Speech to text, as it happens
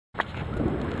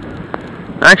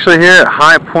Actually, here at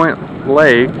High Point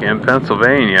Lake in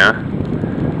Pennsylvania,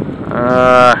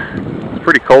 it's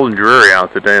pretty cold and dreary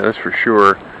out today, that's for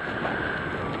sure.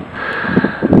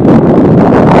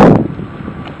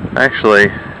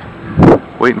 Actually,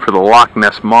 waiting for the Loch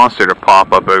Ness Monster to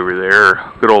pop up over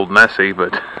there. Good old Nessie,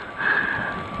 but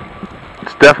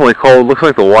it's definitely cold. Looks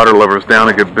like the water level's down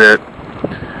a good bit.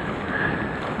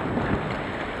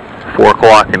 4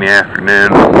 o'clock in the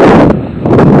afternoon.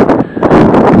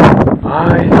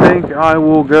 I think I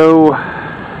will go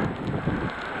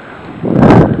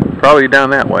probably down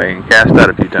that way and cast that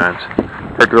a few times.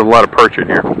 Heard there's a lot of perch in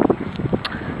here.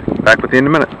 Back with you in a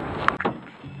minute.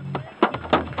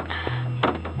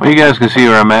 Well, you guys can see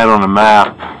where I'm at on the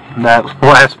map. That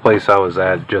last place I was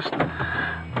at,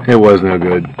 it was no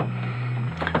good.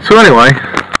 So anyway,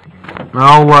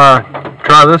 I'll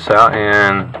try this out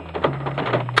and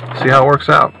see how it works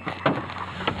out.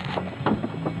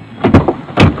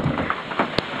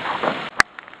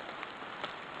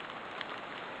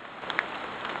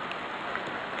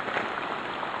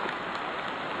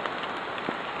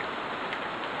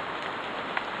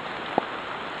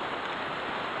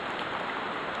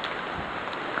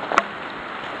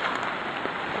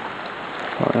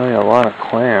 Really a lot of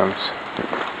clams.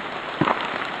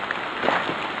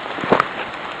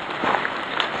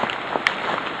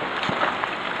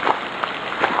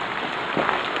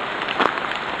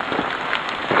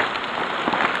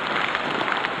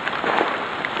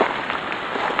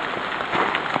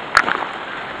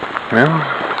 Well,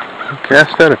 I'll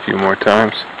cast that a few more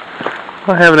times.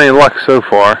 Not having any luck so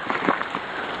far.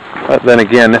 But then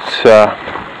again, it's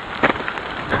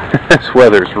this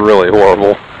weather's really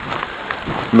horrible.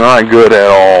 Not good at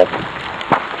all.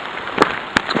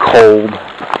 It's cold.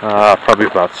 Probably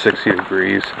about 60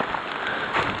 degrees.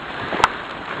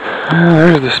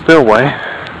 There's the spillway.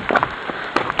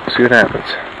 See what happens.